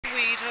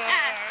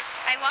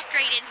walked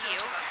right into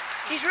you.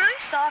 He's really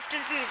soft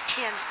under his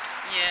chin.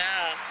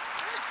 Yeah.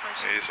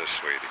 He's a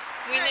sweetie.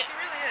 He really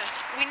is.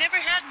 We never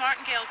had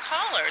martingale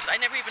collars. I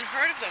never even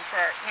heard of them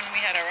when we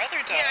had our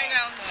other dogs. Yeah, I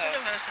know. It's sort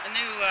of a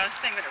new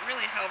thing, but it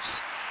really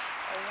helps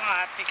a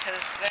lot because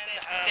then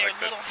their like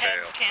the little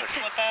tail. heads can't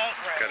slip out.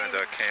 Got into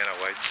a can of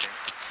white tea.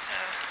 So,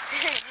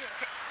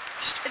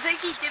 I think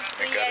he dipped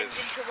the end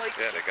into like...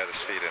 Yeah, they got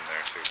his feet in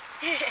there too.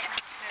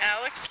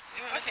 Alex,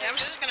 you want to okay, I'm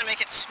just going to make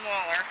it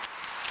smaller.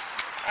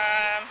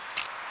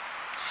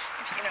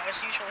 You know,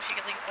 as usual, if you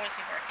could always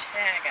leave our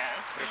tag on.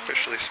 You're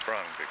officially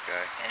sprung, big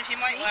guy. And if you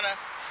might want to,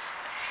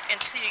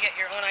 until you get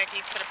your own ID,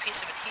 put a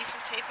piece of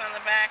adhesive tape on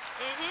the back.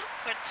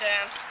 Put,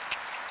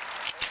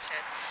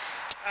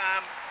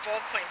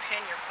 ballpoint pen,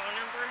 your phone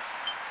number.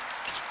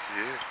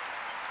 Yeah.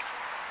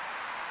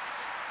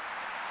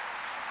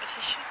 But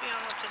he should be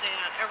all up to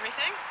date on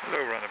everything.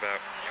 Hello, Runabout.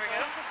 There we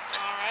go.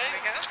 all right. There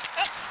we go.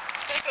 Oops,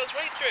 that goes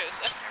right through.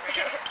 So. There we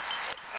go.